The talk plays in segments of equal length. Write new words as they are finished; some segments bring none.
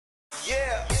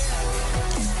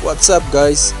What's up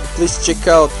guys, please check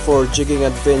out for jigging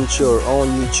adventure on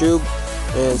YouTube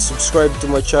and subscribe to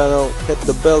my channel, hit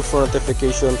the bell for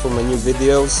notification for my new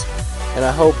videos, and I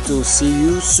hope to see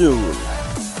you soon.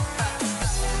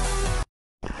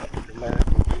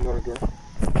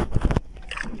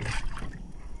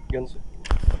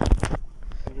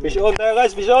 Fish on tayo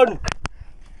guys, fish on!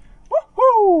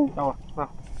 Woohoo!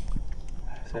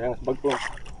 Sayang sa bag ko.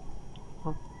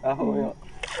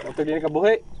 Ito din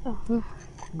kabuhi.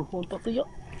 Buhon pa tuyo.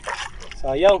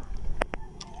 Sayang.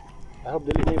 I hope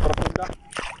dili na yung parapunta.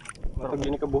 Ito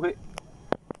din kabuhi.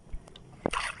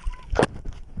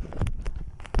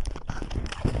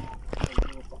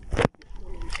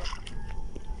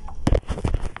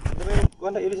 Kuha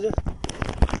na iris dyan.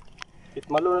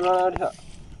 Itmalo na lang diha.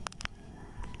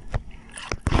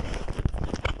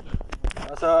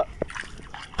 Nasa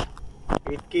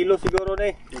 8 kilo siguro na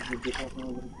eh.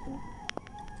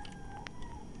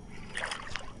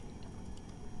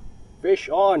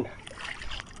 Fish on.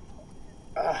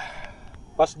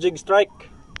 Fast jig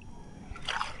strike.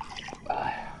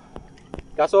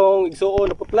 Kasong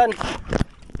igsuon naputlan.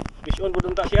 Fish on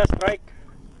budong ta siya strike.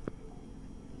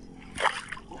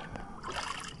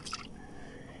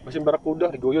 Basin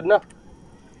barakuda, riguyod na.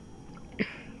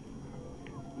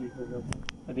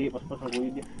 Tadi pas-pas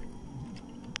riguyod dia.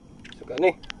 Suka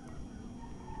nih.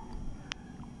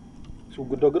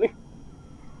 Sugod dagan nih.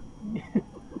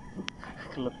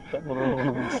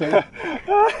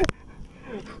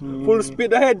 Full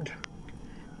speed ahead.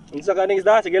 Unsa kaning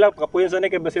isda? Sige lang, kapuyon sa ni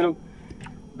kay basin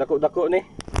dako-dako ni.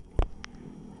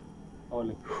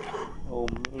 Oli. Oh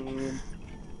man.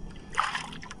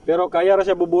 Pero kaya ra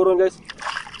siya buburon guys.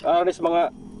 Anis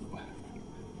mga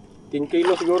 10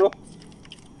 kilo siguro.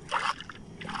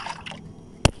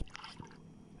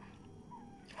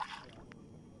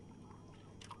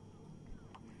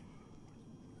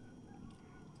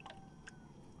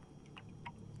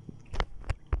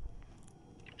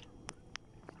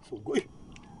 Sugoy.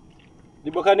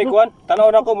 Di ba kani kuan? Tanaw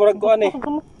na ko murag kuan eh.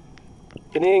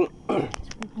 Kining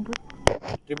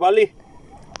Tribali.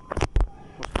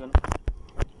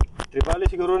 Tribali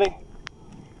siguro ni.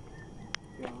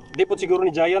 Di po siguro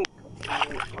ni Giant.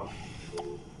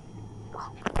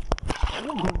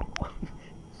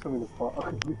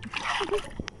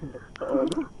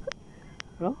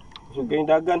 Sugay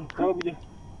dagan. Tama ba?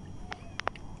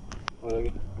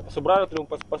 Sobra na tulong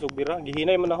pasok bira.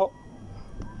 Gihinay man ako.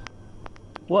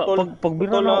 Wa pag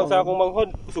bira na sa akong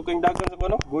manghod. Sugay dagan sa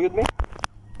ano? Guyod mi.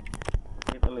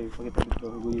 Kita lay pakita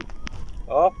dito guyod.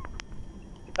 Oh.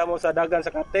 Kita mo sa dagan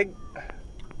sa katig.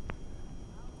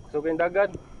 Sugay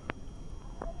dagan.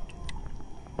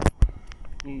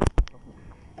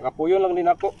 Nakapuyon lang din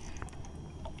ako.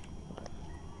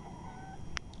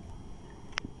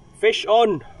 Fish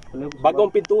on.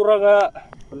 Bagong pintura nga.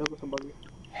 Wala ko sa bagyo.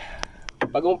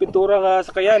 Bagong pintura nga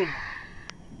sakayan.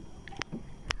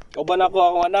 Kauban ako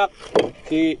akong anak.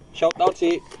 Si shout out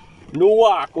si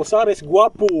Noah Cosares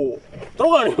Guapo.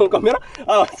 Turungan yung kamera.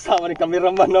 Sama ni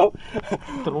kameraman no.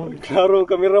 Klaro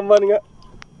kameraman nga.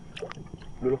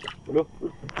 Dulo.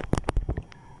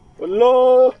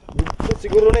 Wala.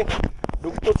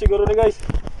 Dugtot siguro ni guys.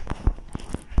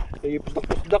 Ay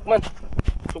pusdak man.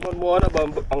 Suman mo na ba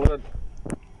ang rad.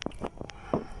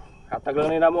 Hatag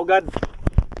lang ni namo agad.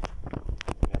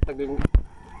 Hatag din.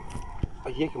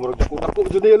 Ay, murag dako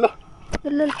jud yun lah.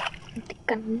 Lol.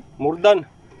 Tikan. More than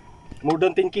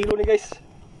 10 kilo ni guys.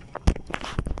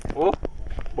 Oh,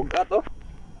 bugat oh.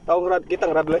 Taong rad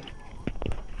kitang rad lay.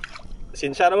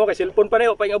 Sinsya na mo kay cellphone pa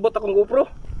niyo, pa ingabot akong GoPro.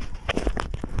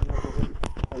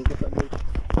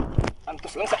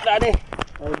 Antos lang sa daan eh.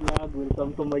 Ay vlog,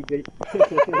 welcome to my guys.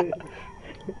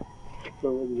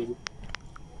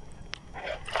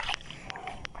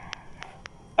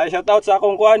 Ay shout out sa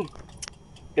akong kuan.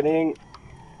 Kining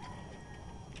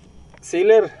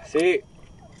sailor si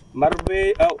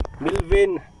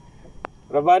Milvin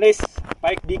Ravanes,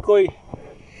 pike decoy,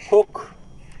 hook.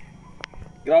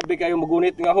 Grabe kayo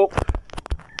magunit nga hook.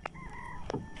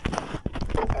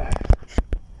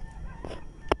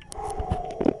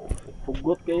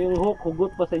 Hugot kayong hook,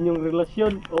 hugot pa sa inyong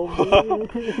relasyon. Oh,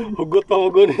 Hugot pa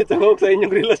magunit ang hook sa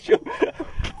inyong relasyon.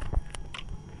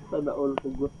 Sana all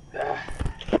hugot.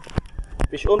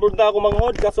 Fish on board na ako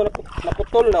manghod kaso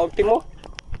naputol na ultimo.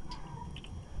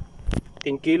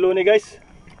 10 kilo ni guys.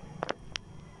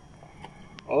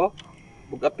 Oh,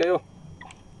 bugat kayo.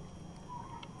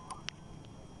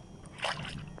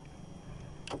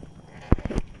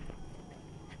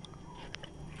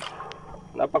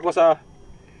 Napa ko sa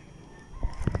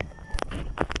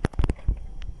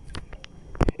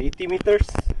 80 meters.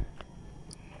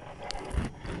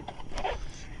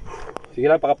 Sige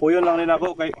lang, pakapuyon lang rin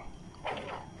ako kay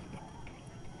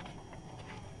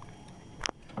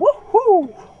woohoo!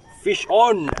 Fish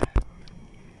on!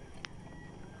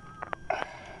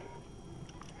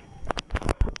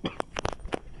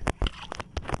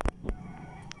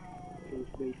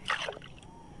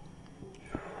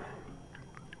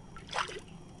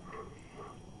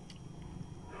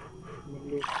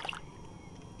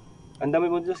 Ang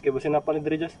dami mo Diyos, kaya ba sinapa ni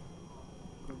Dre Diyos?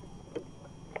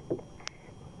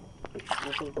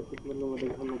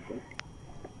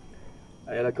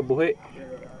 Ay alag kabuhi.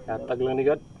 Natag lang ni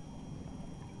God.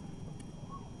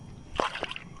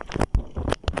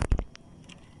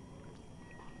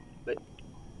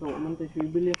 Oo, man tayo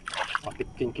swivel yan.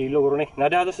 15 kilo guro ni.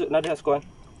 Nadahas ko.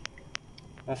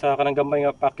 Nasa kanang gambay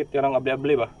nga packet kanang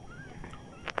abli-abli ba?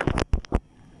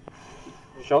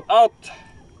 Shout out.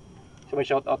 So may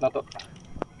shout out na to.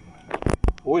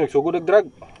 Uy, nagsugod og drag.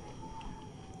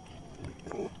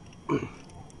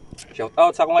 Shout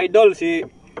out sa akong idol si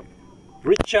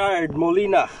Richard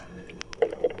Molina.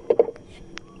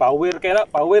 Power kay na,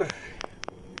 power.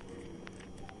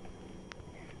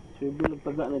 Swivel ng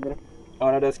taga na dire.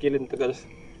 Ano na skillin to guys.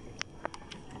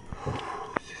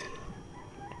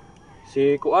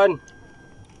 Si Kuan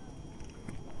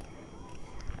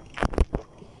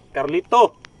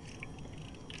Carlito.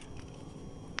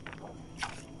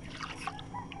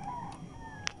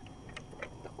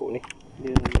 Tako ni.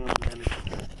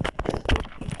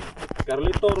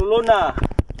 Carlito Rulona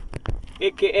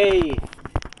aka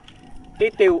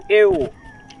Titiw Ew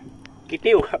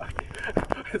Kitiw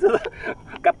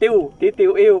Katiw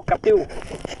Titiw Ew Katiw.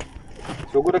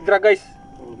 Sugod nagdra guys.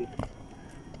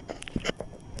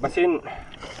 Basin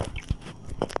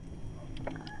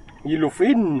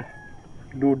Yellowfin.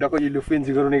 Duda ko Yellowfin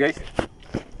siguro ni guys.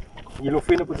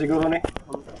 Yellowfin na po siguro ni.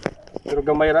 Pero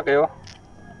gamay ra kayo.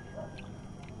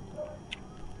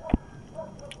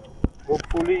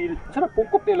 Hopefully, sana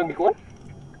pungkot nilang gikuan.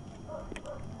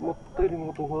 Matay din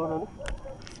mga tuhanan.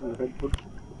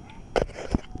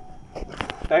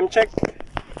 Time check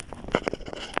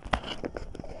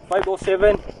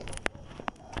 5:07.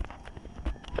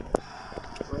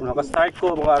 Naka-start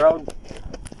ko mga around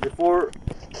before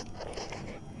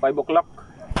 5 o'clock.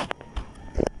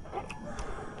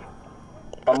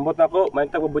 Pambot na ko, may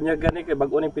tagbubunyagan ni kay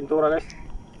bago ning pintura guys.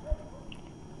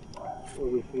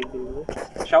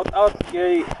 Shout out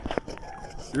kay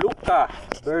Luca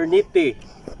Berniti,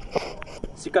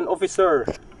 second officer.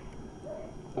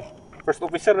 First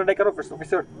officer na karon, first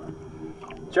officer.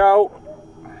 Ciao.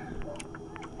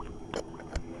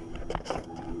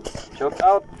 Shout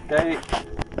out kay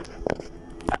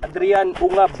Adrian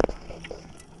Ungab.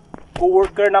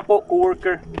 Co-worker na po,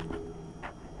 co-worker.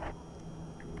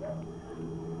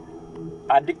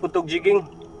 Adik po tog jigging.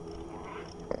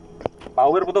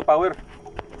 Power po to, power.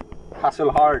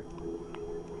 Hustle hard.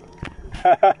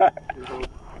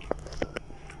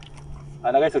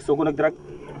 Ano guys, nagsugo nagdrag.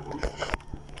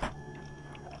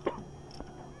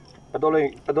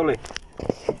 Paduloy, paduloy.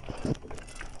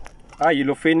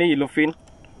 Yellowfin ni, Yellowfin.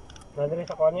 Nadiri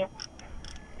sa kanya.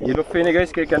 Yellowfin ni guys,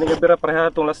 kay kaning bira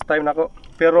pareha tong last time nako.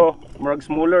 Pero marag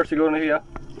smaller siguro na siya.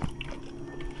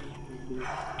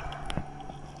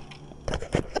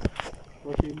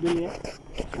 Swivel yan.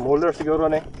 Smaller siguro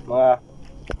ni, mga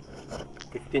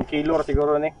 15 kilo ra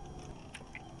siguro ni.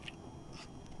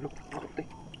 Look,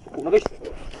 suko na guys.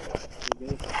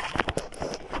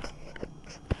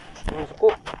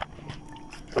 Suko.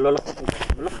 Lala.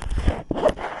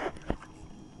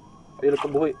 Ayaw lang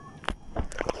kabuhi.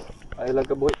 Ayaw lang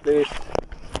kabuhi please.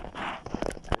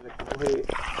 Ayaw lang kabuhi.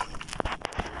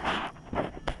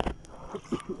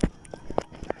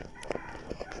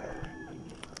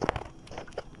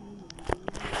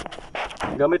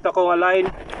 Gamit ako nga line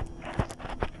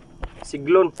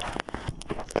siglon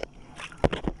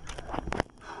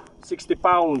 60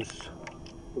 pounds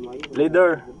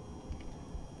leader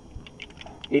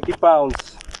 80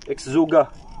 pounds xzoga.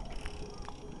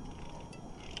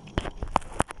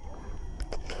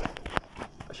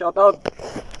 Shout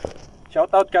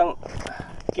out kang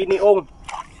Kiniong.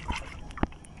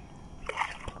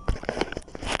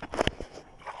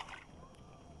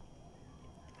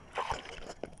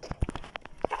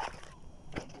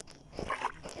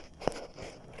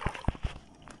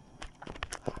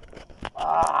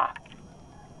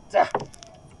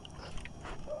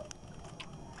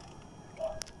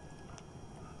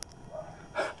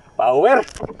 Power.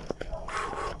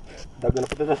 Dagan na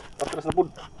po dito. Atras na po.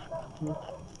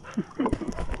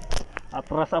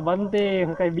 Atras abante,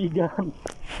 mga kaibigan.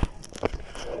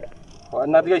 Kuhaan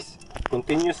natin guys.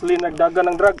 Continuously nagdagan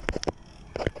ng drag.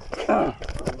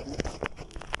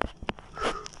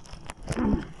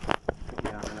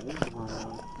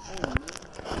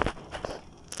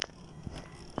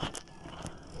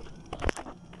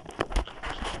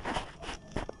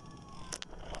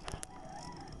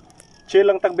 chill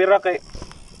lang tagbira kay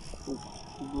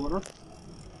Siguro.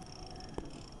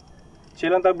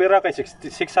 chill lang tagbira kay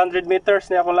 600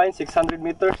 meters na ako line, 600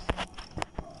 meters.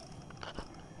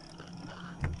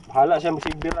 Bahala siya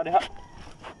masigbira diha.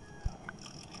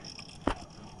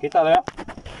 Kita na ya.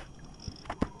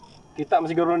 Kita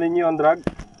masiguro ninyo ang drag.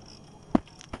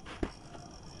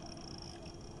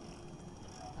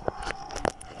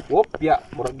 Wop, ya,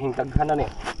 murag hintaghan na ni.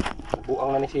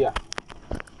 Buang na ni siya.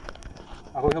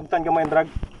 Ako hugtan ka mo yung drag.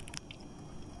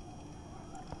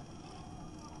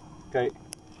 Okay.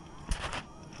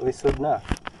 Lisod na.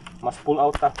 Mas pull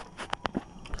out ta.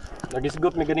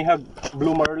 Nagisgot may ganihag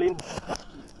Blue Marlin.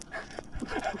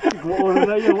 Oo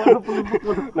na yun. Wala po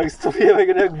ko. Nagstorya may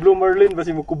ganihag Blue Marlin.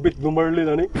 Basi mo kubit Blue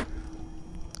Marlin ani.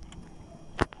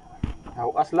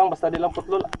 Hawas lang basta di lang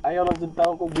putlol. Ayaw lang jud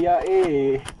taon kog biya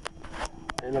eh.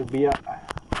 Ay nagbiya.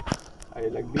 Ay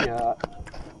nagbiya.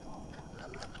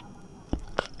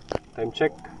 Time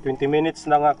check. 20 minutes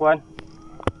na nga kuan.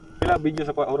 Pila video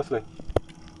sa kuan oras lang?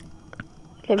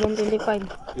 11:25.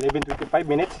 11:25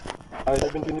 minutes.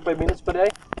 11:25 minutes pa day.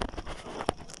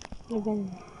 11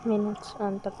 minutes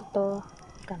on 32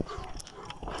 seconds.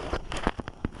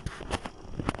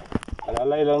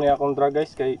 Alalay lang niya akong drag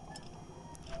guys kay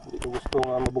hindi ko gusto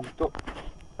nga mabugto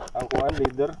ang kuan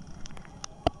leader.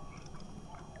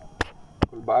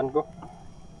 Kulbaan ko.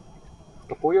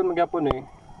 Kapuyon magyapon eh.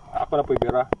 Ako na po'y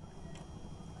bira.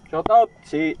 Shout out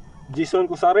si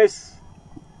Jason Cusares.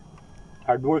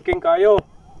 Hardworking kayo.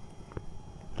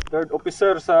 Third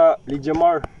officer sa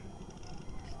Ligamar.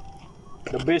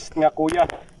 The best nga kuya.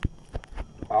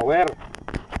 Power.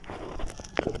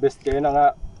 The best kayo na nga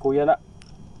kuya na.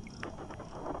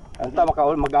 Anta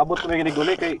mag-abot ko na yung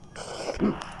guli kay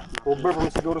cover pa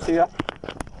siguro siya.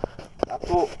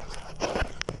 Ako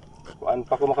kuan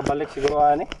pa ko makabalik siguro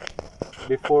ani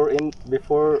before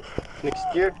next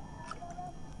year.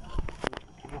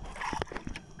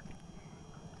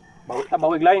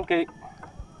 Bawig line kay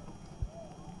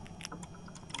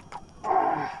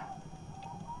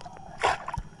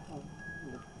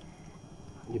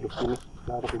gilok ni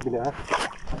klaro kay bina ha.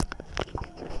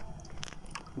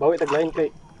 Bawi tag line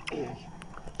kay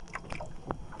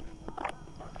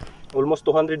almost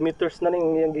 200 meters na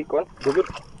ning yang gikuan. Gugut.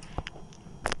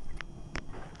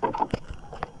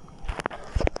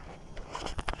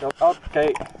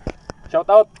 Shout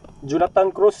out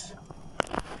Jonathan Cruz.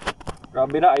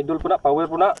 Grabe na, idol po na, power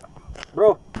po na.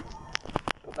 Bro.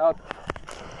 Shout out.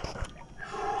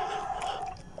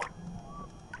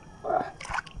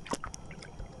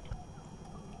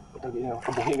 Tagi na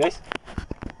kabuhi guys.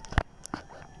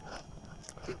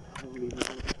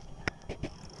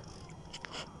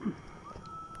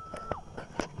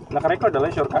 Naka-record na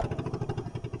lang shortcut.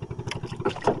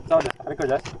 So,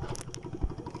 naka-record guys.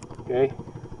 Okay.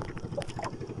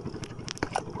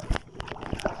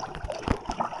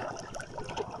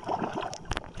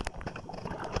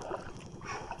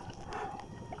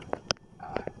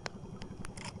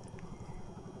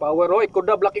 Power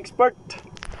Ecooda Black Expert.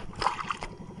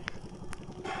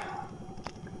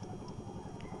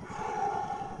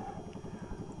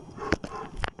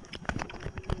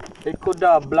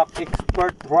 Ecooda Black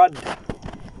Expert rod.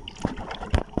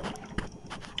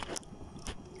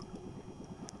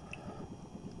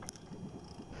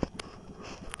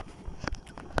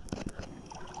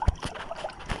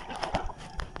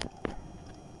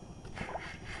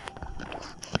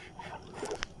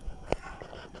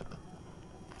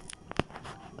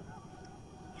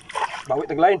 Bawit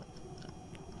tag line.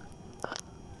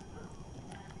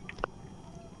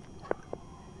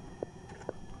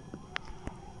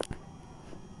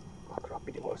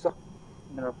 Grabe di mo sa.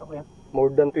 Narap ako yan.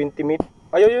 More than 20 minutes.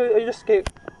 Ay just kay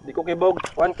di ko kay bawg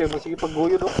kuan kay sige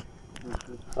pagguyo do.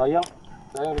 Sayang.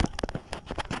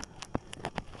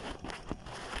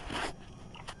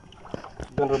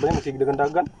 Dan ra ba ni masig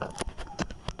dagan-dagan.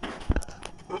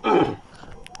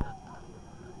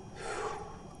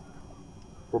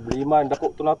 Problema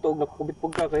dako tunatog nakakubit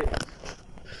pug ka kay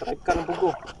sakit ka ng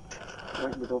pugo.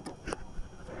 Right, dito.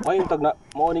 May tag na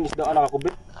mao ning isda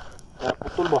nakakubit. Kaya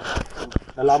putol ba?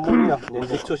 Nalamon niya,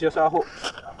 ninditso siya sa aho.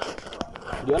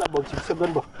 Di ala bag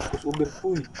sigsagan ba? Kus uber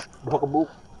puy. Duha ka buok.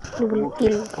 Double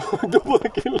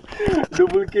kill.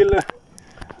 Double kill.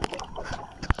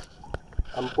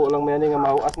 Ampo lang may ani nga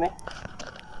mahuas ni.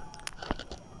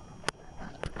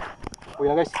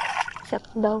 Kuya guys. Shut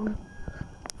down.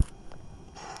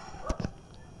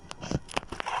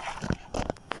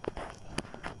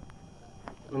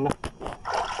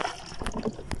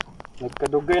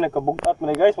 Nagkadugay, nagkabugat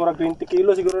man guys, murag 20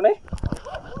 kilo siguro na eh.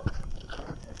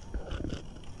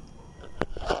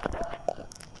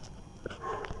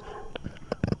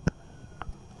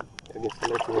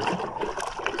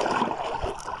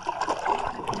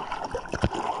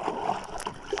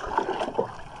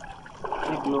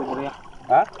 Ini glow ko ya.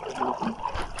 Ha?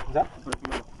 Isa?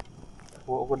 Glow.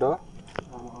 Oo ko daw.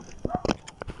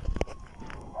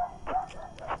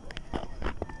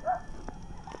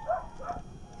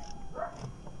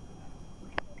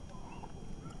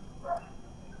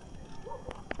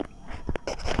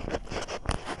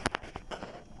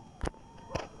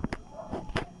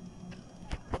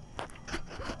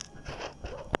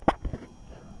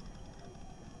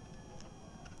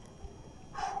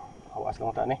 Awas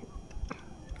lang ta ni.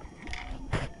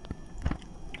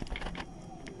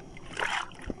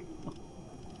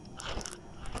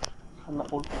 Anak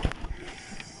ko.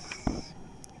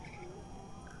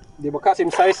 Di ba ka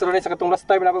same size rin sa katong last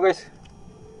time na ako guys.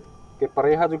 Kay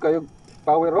pareha jud kayo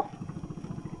power oh.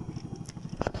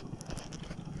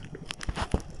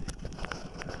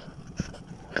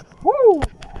 Woo!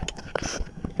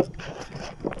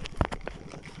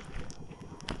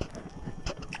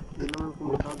 Hindi naman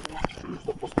kumatawag.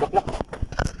 Pusdak na.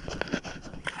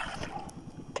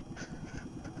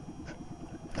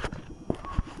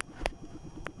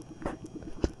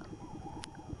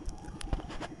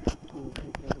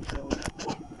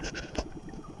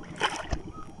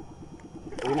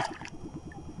 Ayun na.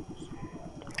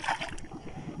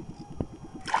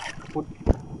 Put.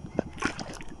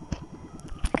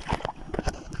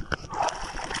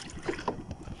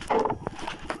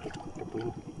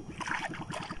 Ayun.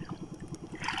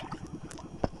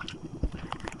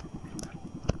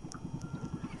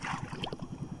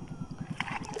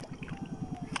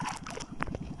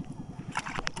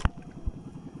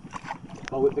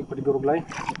 Bawit pa di gurog lay.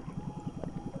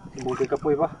 Sibuti ka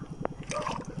po ba?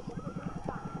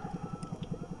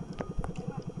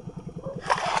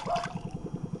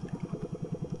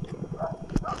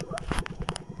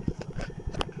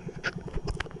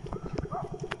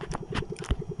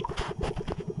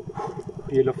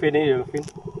 Yellowfin eh, yellowfin.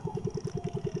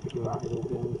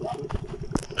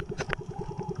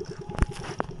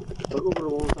 Bago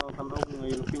pero sa tanda ko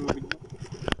ng yellowfin mo bigla.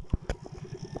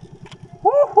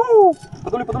 Woohoo!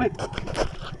 Patuloy, patuloy.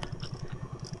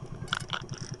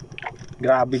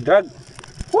 Grabe drag.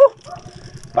 Woo!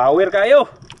 Power kayo.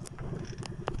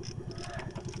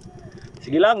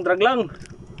 Sige lang, drag lang.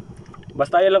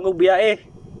 Basta yan lang kong biyahe.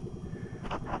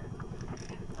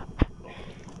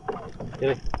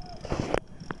 Dire.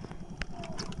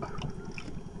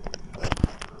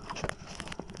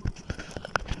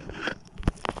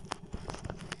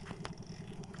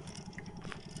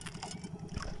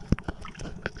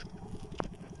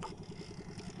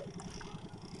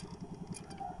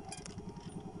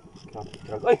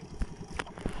 Drag. Ay!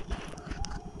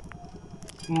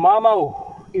 Mamaw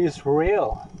is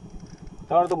real.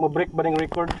 Saan ito ma-break ba ng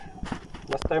record?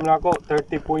 Last time na ako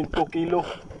 30.2 kilo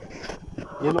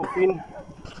yellowfin.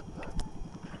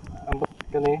 Ambot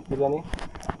ka ni, pila ni.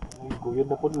 Ay,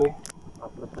 guyod na po ni.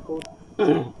 Aplat ako.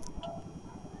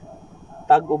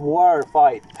 Tug of war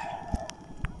fight.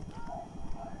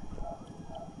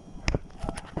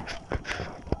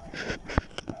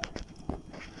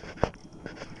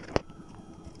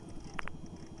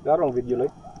 Garong video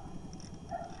like.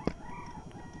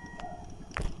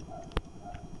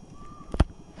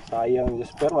 Sayang yung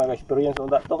sperm, mga experience on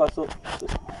that to kaso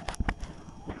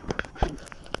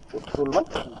sul man.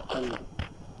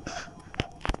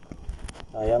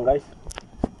 Sayang guys.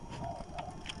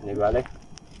 Hindi balik.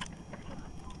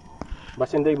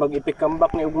 Basta hindi mag-epic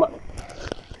comeback ni ugma.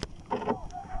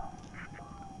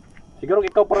 Siguro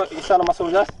ikaw para isa na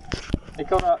masulas.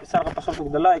 Ikaw na isa ka pasok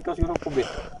og dala, ikaw siguro kubit.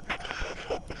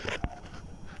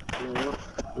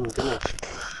 Kini.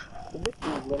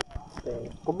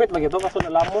 Kubit lagi to kaso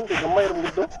nalamon kay gamay ra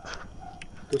gid to.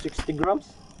 260 grams.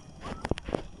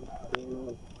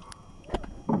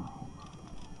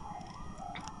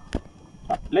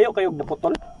 Layo kayo na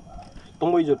putol.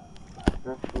 Tumoy jud.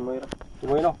 Ha, tumoy ra.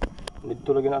 Tumoy no.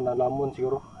 Dito lagi na nalamon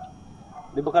siguro.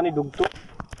 Di ba kani dugto?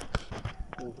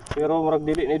 Pero murag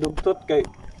dili ni dugtot kay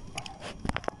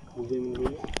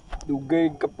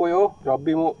dugay kapoy oh.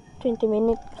 Grabe mo. 20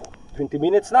 minutes. 20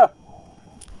 minutes na.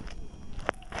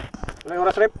 Wala yung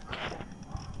oras rep.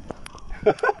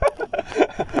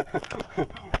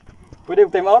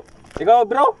 Pwede time out? Ikaw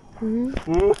bro?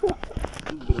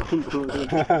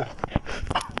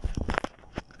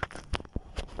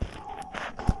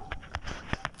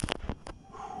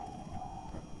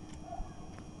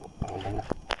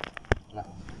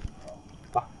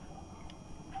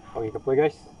 Okay ka po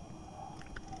guys.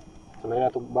 Sabay na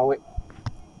itong bawi.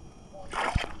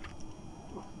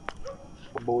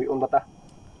 Pabawi on bata.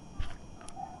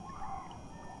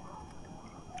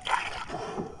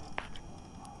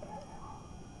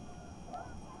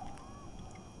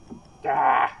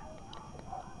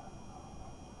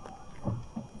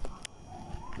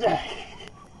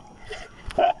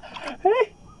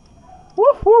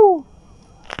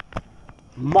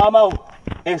 Kamaw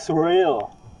is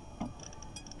real.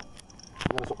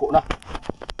 Suko na.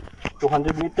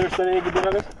 200 meters na yung gudira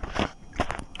guys.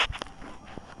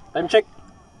 Time check.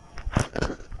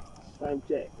 Time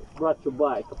check. Brought to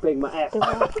by Kapeng Maef.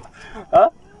 Diba? Ha?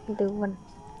 Diwan.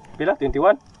 Pila?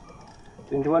 21?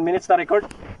 21 minutes na record.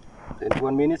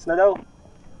 21 minutes na daw.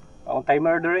 Ang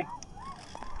timer dere.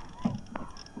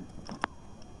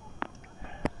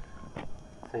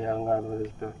 Sayang nga naman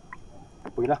dito.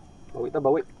 Uy na. Bawi ta,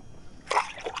 bawi.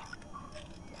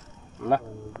 Na.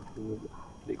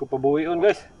 Di ko pa buwion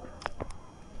guys.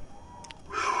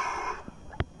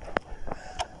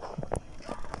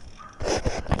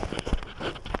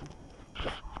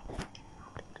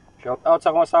 Shout out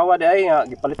sa akong asawa di ay nga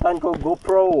gipalitan ko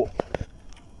GoPro.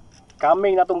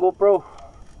 Coming na tong GoPro.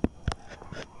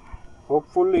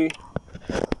 Hopefully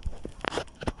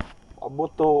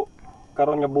abot to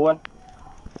karon nga buwan.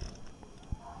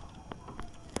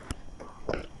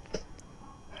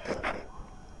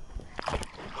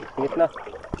 Init na.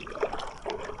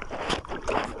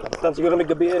 Tan siguro may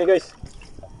gabi ni guys.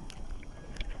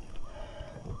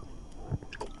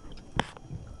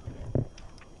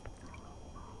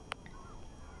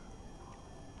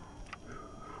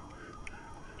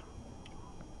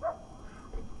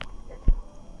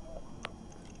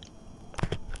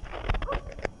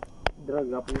 Drag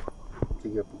apa?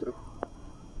 Sige po trip.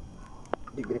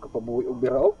 Di ko pabuhi og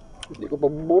biraw. Di ko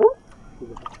paburo.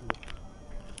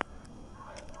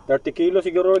 30 kilo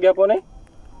siguro gyapon eh.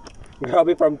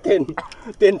 Grabe from 10,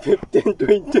 10, 15,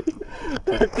 20,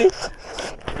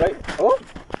 30. Right? Oh.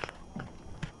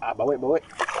 Ah, bawi, bawi.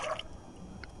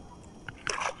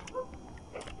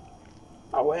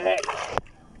 Bawi.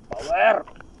 Power.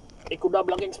 Ecooda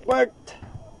vlog expert.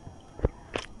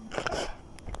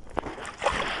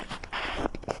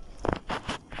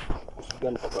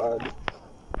 Gan pa kaadi.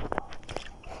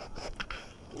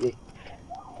 Sige.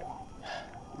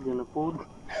 Diyan na po.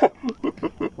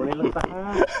 Wala lang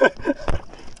tahan.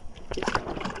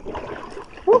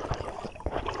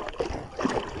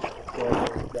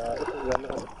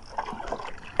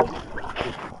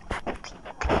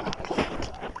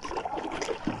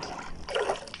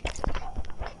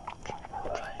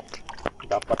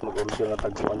 Dapat mag-order na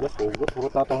tagpuan dyan. Hugot.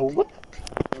 Hugot na itong hugot.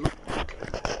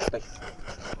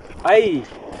 Ay!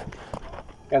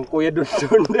 Kang kuya dun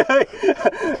ay.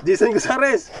 Jason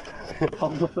Gusares.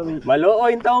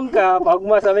 Malooy taong ka. Pag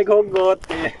masamig hugot.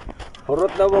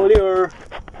 Hurot na mong lure.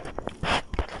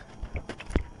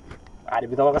 Di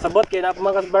bitaw ka kasabot. Kaya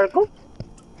napamangas barko.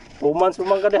 2 months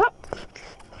pumang ka diha.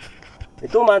 2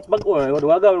 months bago.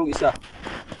 Wagaw ng isa.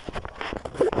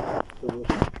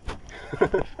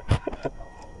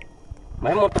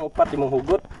 May mo itong upat yung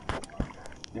hugot.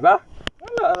 Diba?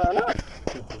 Wala.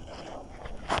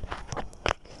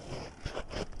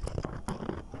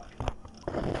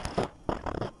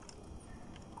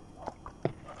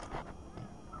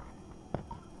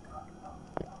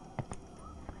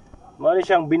 Mali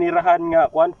siyang binirahan nga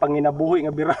kuan panginabuhi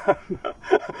nga birahan.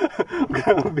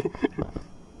 Grabe.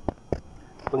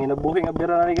 Panginabuhi nga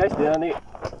birahan ni guys, di na ni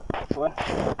kuan.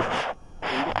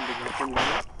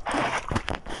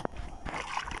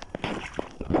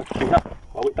 Sige,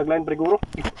 bawit taglain preguro.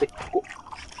 Suko.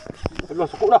 Taglo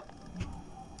suko na.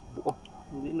 Oh,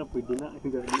 Hindi na pwede na.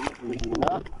 pwede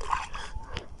na.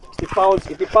 80 pounds,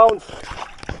 80 pounds.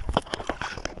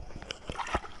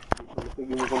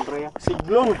 Pwede mo kontra ya.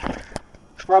 Siglon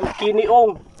from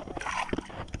Kiniong.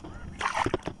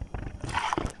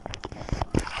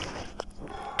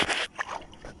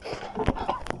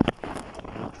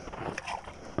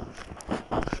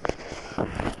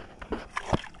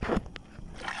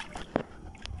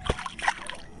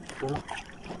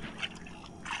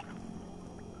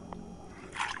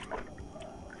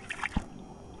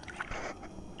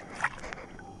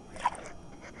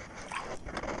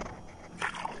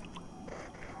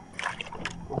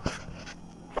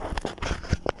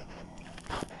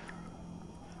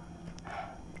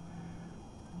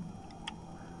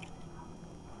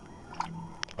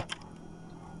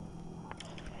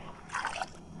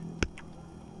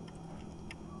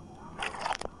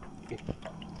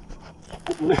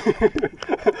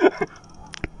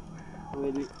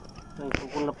 Pwede. Ay,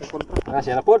 kung na po kontra. Ah,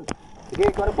 siya na pod.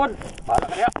 Sige, ikaw na pod. Bahala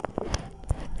ka niya.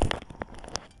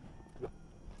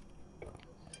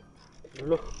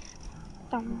 Dulo.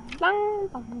 Tang, tang,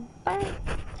 tang, tang.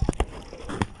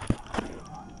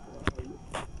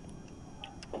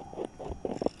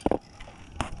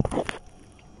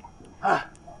 Ah.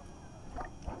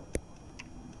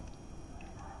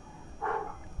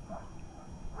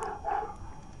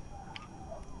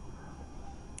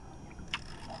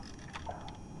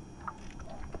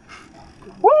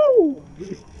 Woo!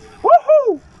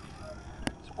 Woohoo!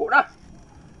 Suko na.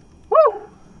 Woo!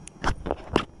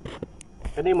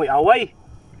 Kani mo'y away.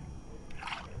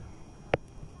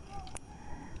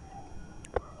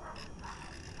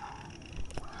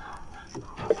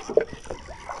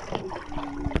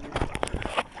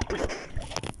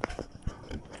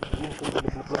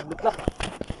 Na.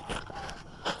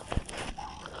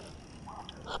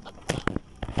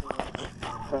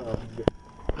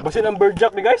 Basin ang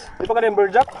birdjack ni guys. Di pa ka na yung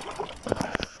birdjack?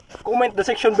 Comment the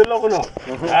section below ko no.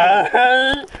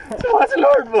 Sama si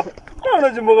Lord mo. Ano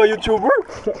yung mga YouTuber?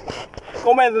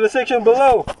 Comment in the section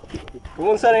below.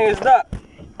 Kung saan yung isda.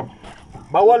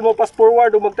 Bawal mo pass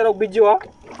forward o magtanong video ha.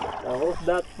 Ako,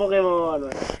 that Pokemon.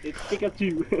 It's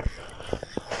Pikachu.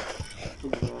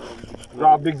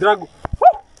 Grabe, big drag.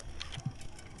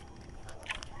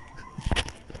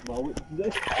 Bawi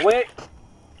guys. Bawi.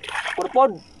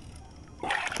 Kurpod.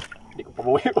 Hindi ko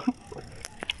pabawi yun.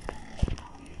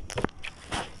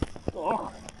 Oh.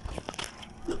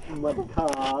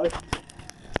 Matas.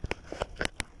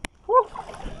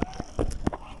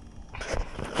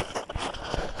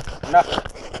 Nah,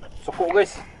 suko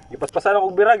guys. Gipaspasan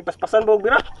ako bira, gipaspasan ba og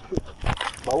bira?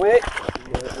 Bawi.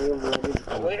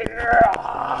 Bawi.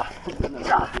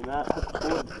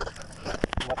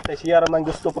 Matay siya raman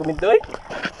gusto permintoy.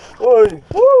 Oy,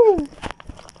 woo!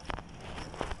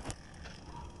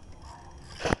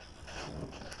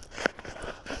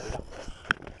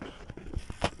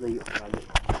 Layo kali.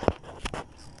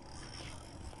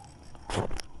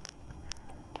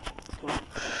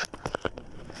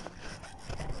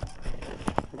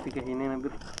 Pikahin na bir.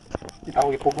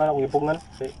 Ako ipugngan.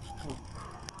 Okay.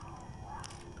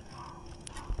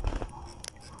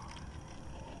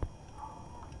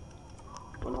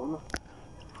 Ano?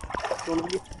 Ano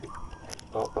lagi?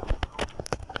 Oo.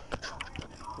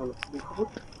 Ano dito?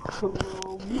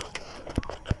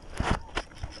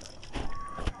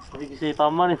 Ay kasi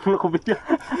tama rin yung kubit niya.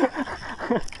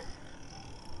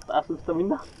 Taas ng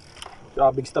stamina.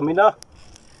 Grabe stamina.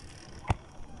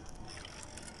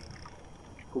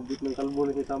 Kubit ng kalbo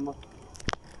rin tama.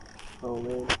 Oh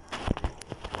man.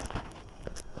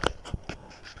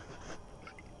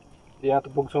 Di na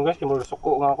ito bugsong guys, kaya mo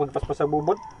suko nga ako ipaspas sa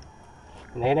bubod.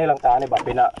 Hinahinay lang taan ba,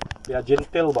 pina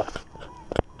gentle ba?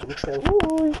 Gentle,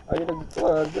 uy, ayun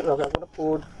nagtuwag, ako na po.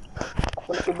 Ako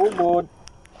na si bubod.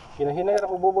 Hinahinay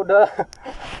ako bubod ha.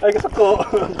 Ay kasuko.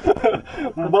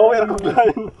 Mabawi ako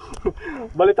line.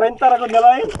 Bali 30 ako na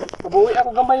line. Mabawi ako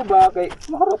gamay ba, kay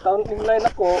maharot taon yung line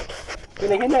ako.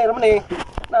 Hinahinay naman eh.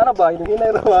 Na ano ba, hinahinay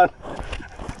naman.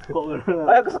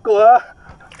 Ay kasuko ha.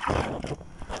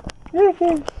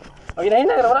 Hehe. Ay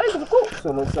hinahinay naman, ay kasuko.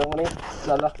 Sunod sa mga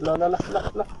lala.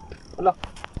 Wala.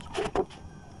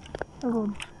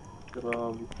 Good.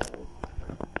 Grabe.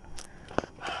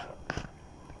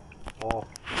 Oh.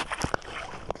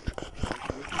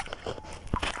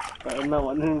 Kaya na,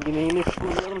 ano yung gininis ko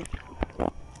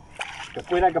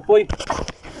na. Kapoy.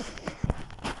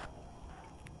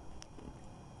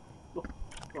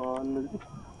 Ano?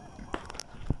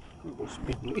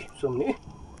 Speed ni, sum ni.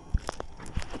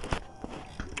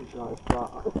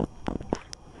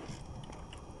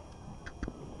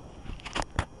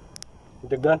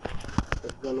 Nagdagan.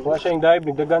 Kuha siya yung dive,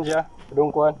 nagdagan siya.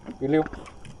 Padung kuhan, piliw.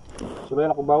 Suloy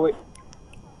na ko bawi.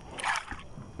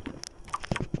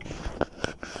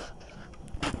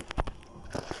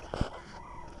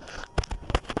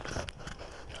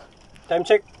 Time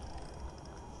check.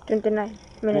 29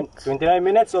 minutes. 29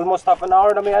 minutes, almost half an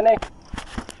hour na may ane.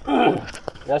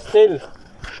 Yeah, still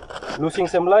losing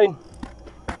some line.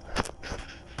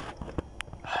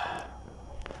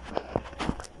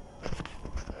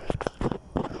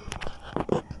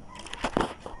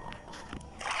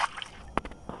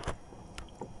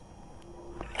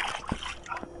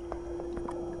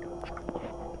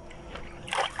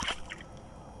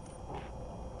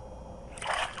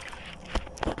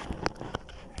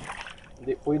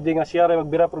 Hindi pwede nga siya rin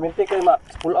magbira perminti kaya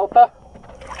pull out ha.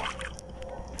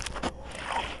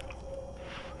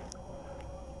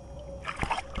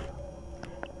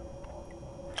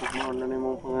 Ano na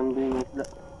yung pangandoy ng isda?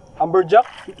 Amberjack?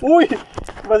 Uy!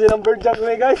 Basi ng amberjack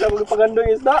na guys, ang pagando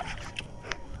yung isda.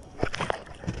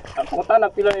 Ang puta,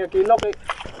 nagpila yung kilo kay...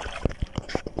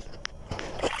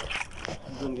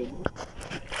 Doon gabi.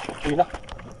 Uy na.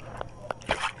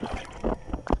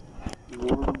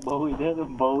 Bawi dia,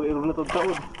 bawi ero na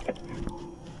taon.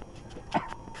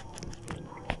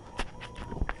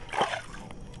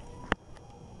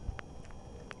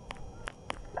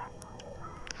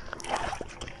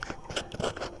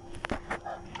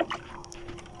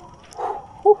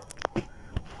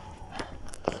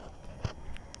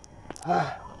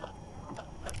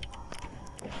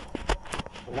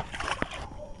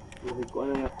 Kung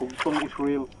ano nga, kugtong is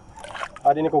real.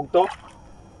 Adi ni kugtong.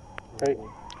 Okay.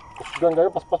 Kusgan kayo,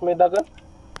 paspas may dagan.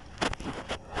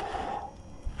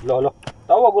 Lolo.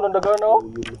 Tawag ko ng dagan na oh.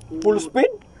 Full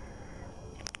speed.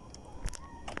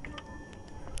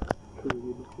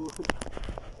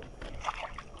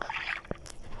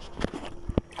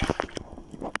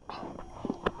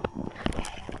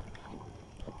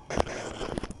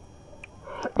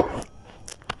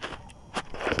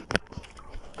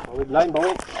 Bawid line,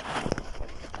 bawid.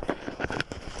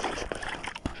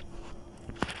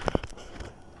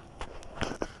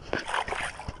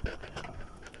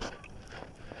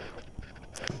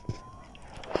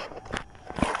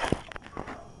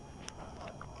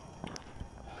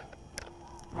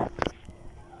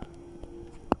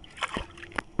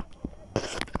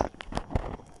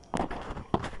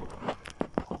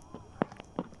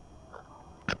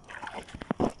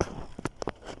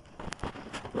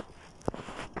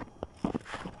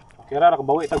 Kira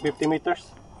nakabawi tag 50 meters.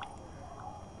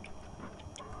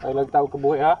 Ay lang tawag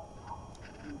kabuhi ha.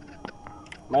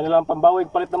 May nalang pambawig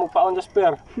palit na mong paon sa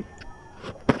spare.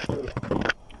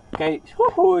 Kay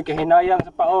kay hinayang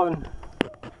sa paon.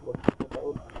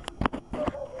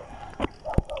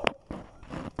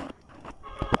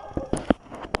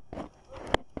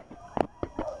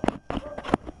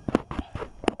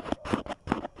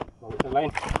 Bawit sa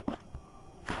line.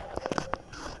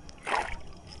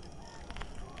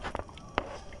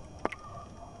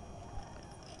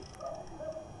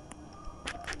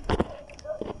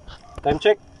 Time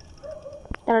check.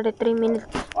 33 minutes.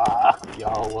 Ah,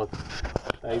 yawag.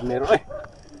 Timer eh.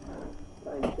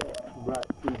 Brought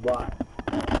to by.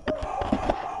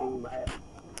 King by.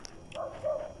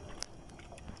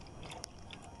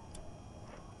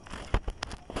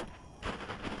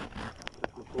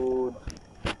 Food.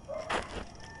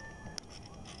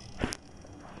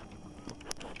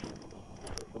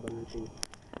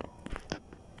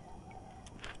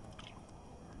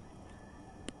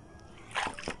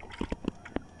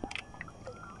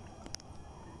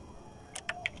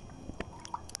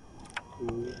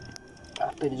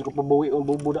 Ate, di ko pabawi ang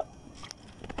bubuda.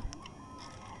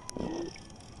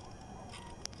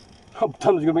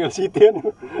 Habtan juga mga city yan.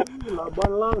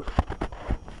 Laban lang.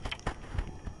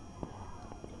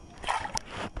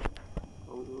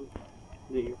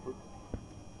 Hindi po.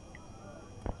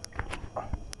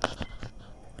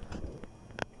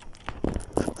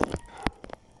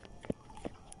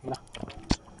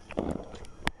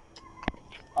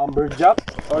 Amberjack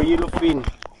or yellowfin?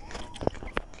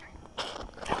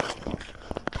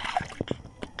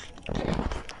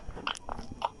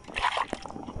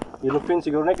 Yellowfin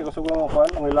siguro na, kaya kasugang ako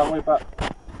ang ilangoy pa.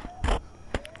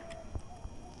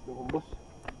 Yung boss.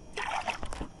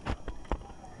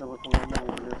 Dapat mo naman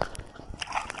yung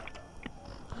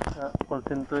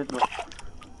concentrate mo.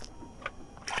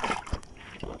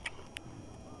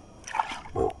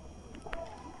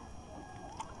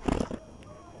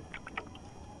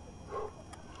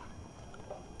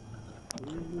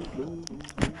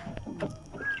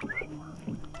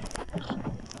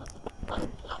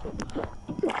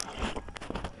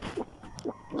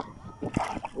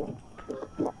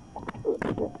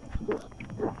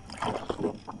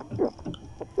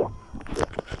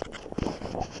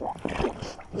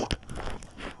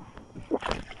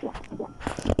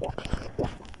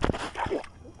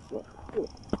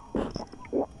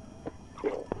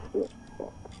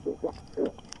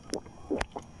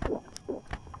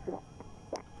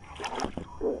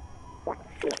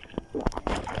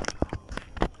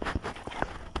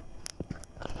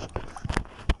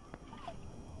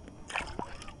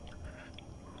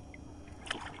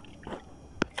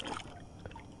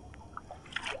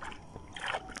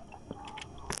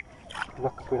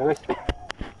 Kapoy na guys.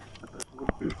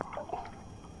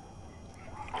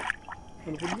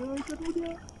 Ano po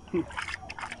niya?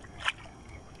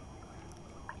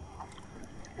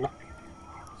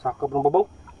 Sakop ng babaw.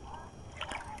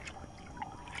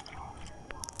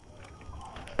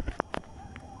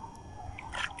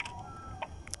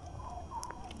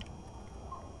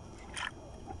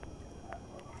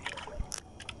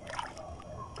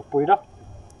 Kapoy na.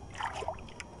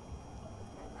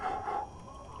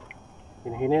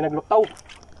 Hinahinay nagluktaw.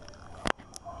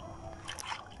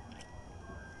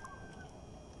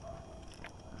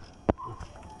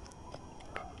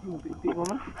 Muti mo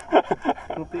na.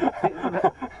 Muti mo na.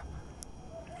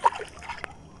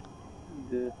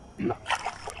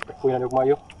 Kapoy na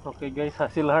nagmayo. Okay guys,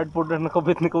 hasil hardboard na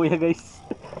nakabit ni Kuya guys.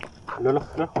 Lolo,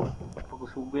 lolo.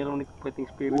 Pag-usubay naman ni Fighting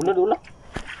Spirit. Dula, dula.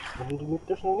 100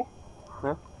 meters na ni.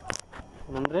 Ha?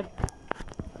 100?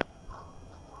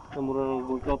 Namura ng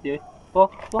workout yun. Oh,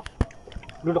 oh.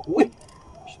 Lula, uy.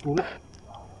 Una.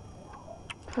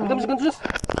 Ito mas ganun just.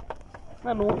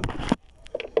 Ano?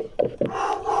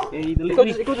 Eh, dali. Ikaw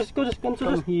just ganun Come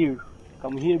just. here.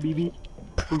 Come here, baby.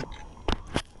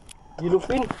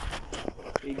 Yellowfin.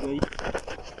 Hey guys.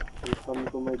 Welcome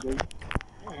to my guys.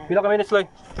 Pila ka minutes lang.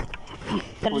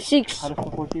 36. Harus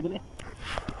ko 40 dali.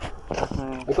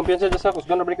 May kumpiyansa just ako.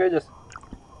 Gonna break kayo just.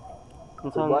 Kung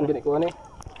Kuhaan saan? gini kuhaan eh.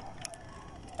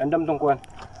 Andam tong kuhaan.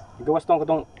 Igawas tong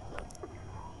katong.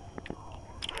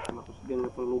 Makusgan na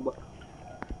pang luba.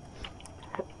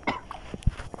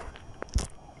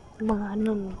 Mga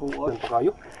ano. Kuhaan pa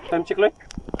kayo. Time check lang.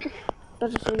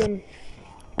 Tapos again.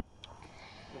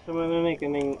 Basta mananay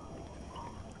kaning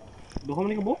duha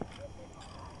man ka bo?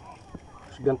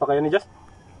 Sugan pa kayo ni just.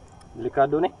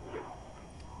 Delikado ni.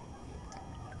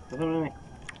 Basta mananay.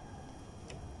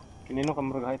 Kinino ka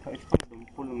marag height height pa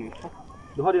dumpol ni.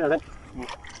 Duha din natin.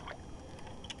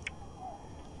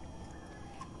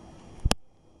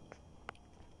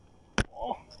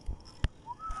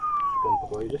 Sugan pa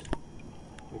kayo just.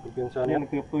 May kumpiyansa niya. Ano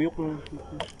tuyok-tuyok na.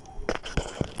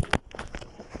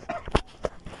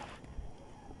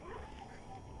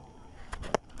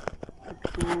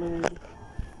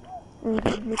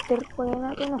 Meter pa yan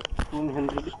natin, no?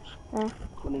 100. Ha?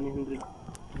 100.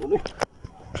 Uy.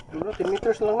 Duro 10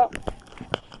 meters lang na.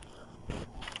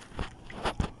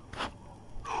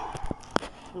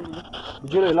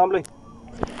 Video na ilam lay.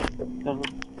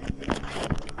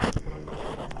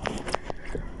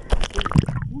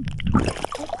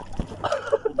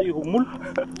 Ito yung humul.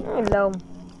 Alam.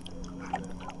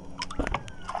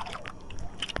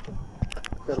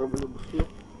 Pero bulubos yun.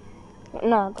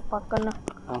 Na, tapakan na.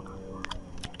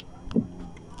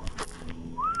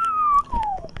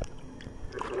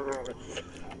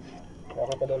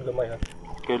 Ako pa daw lumay ha.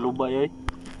 Kaya luba yay.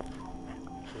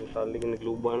 Yung taling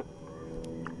nagluba na.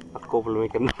 Ako pala may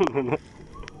kanon na.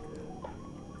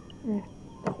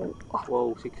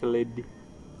 Wow, 6 lady.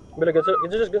 Bila ganso,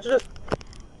 ganso.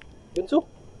 Ganso.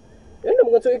 Yan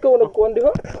na ganso ikaw nagkuan di ha.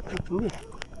 Hindi.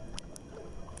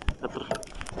 Atro.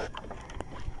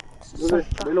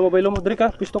 Bailo mo diri ka,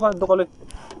 pisto ka, do ka lang.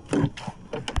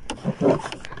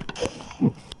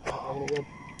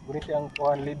 Gunit ang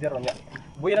kuan leader niya.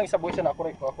 Buhay lang isa buhay siya na ako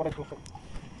rin tusok.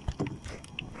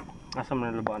 Asa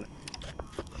man laban.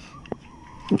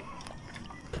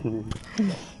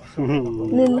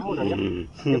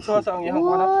 Ito sa ang iyang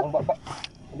kuan ang baba.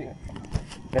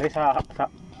 Dari sa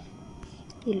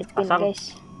Philippine, Asang. guys.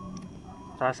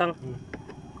 sasang.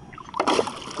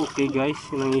 Okay guys,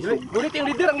 yun ang isog. Gunit yung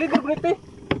leader, gunit eh.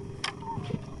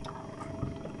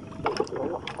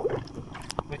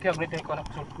 Gunit yung kuan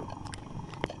ako.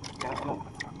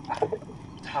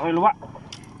 Ako yung luwa.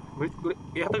 Gunit.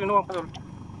 Ihatag yung nuwang pasol.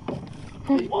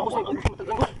 Ubus.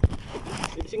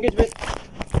 Disengage, Ben.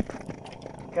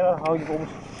 Kaya ako yung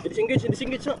kumus. Disengage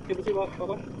siya. Kaya si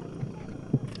Papa.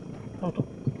 Ano to?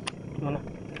 Ano na?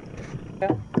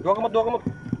 Dua kamot.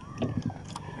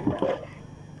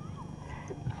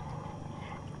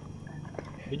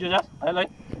 Video Jas,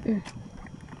 highlight.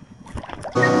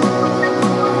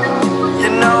 You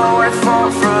know I fall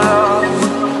for love.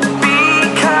 Be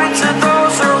kind to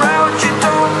those around you.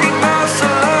 Don't be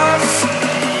merciless.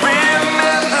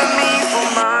 Remember me, for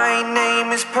my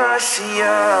name is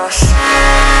Perseus.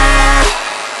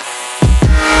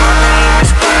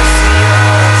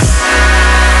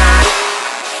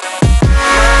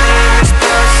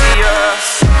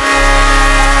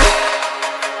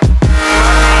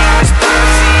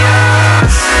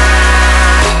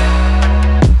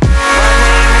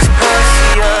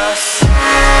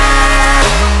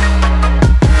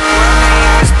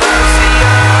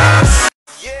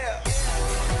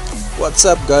 What's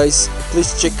up guys,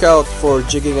 please check out for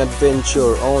jigging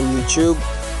adventure on YouTube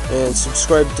and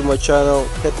subscribe to my channel,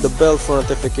 hit the bell for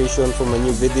notification for my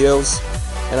new videos,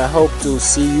 and I hope to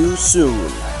see you soon.